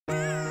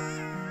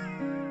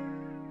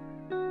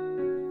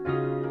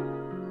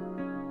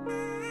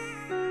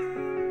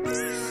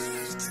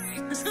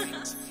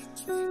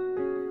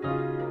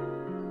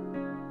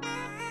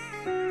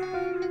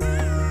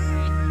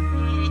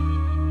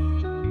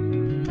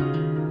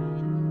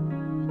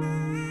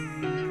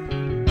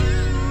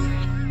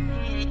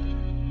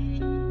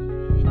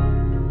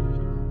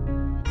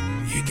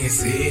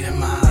can't see it in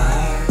my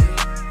eye,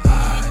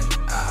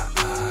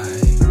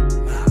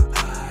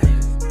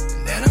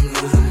 that I'm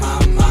losing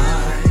my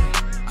mind.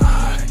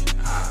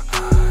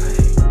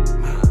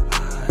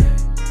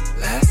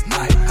 Last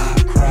night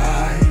I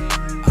cried,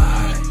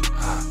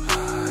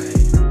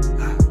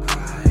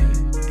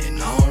 and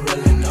I don't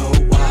really know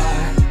why.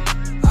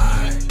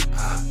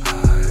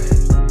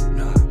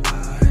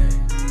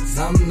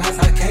 Some nights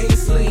I can't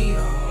sleep,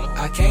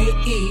 I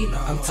can't eat,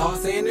 I'm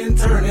tossing and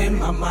turning,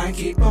 my mind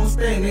keep on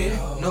spinning.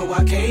 No,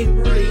 I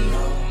can't breathe,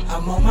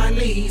 I'm on my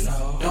knees,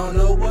 don't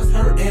know what's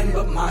hurting,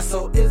 but my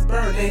soul is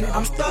burning.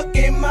 I'm stuck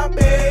in my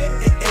bed,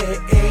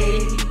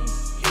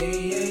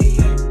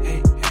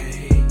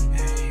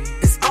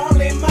 it's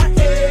all in my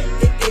head.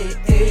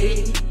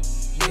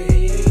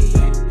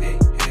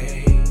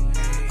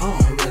 I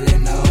don't really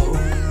know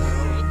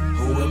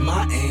who am I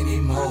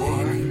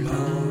anymore.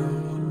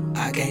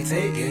 I can't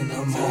take it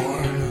no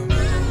more.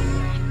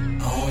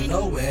 I don't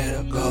know where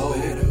to go.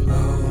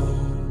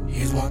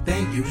 Here's one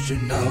thing you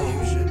should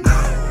know.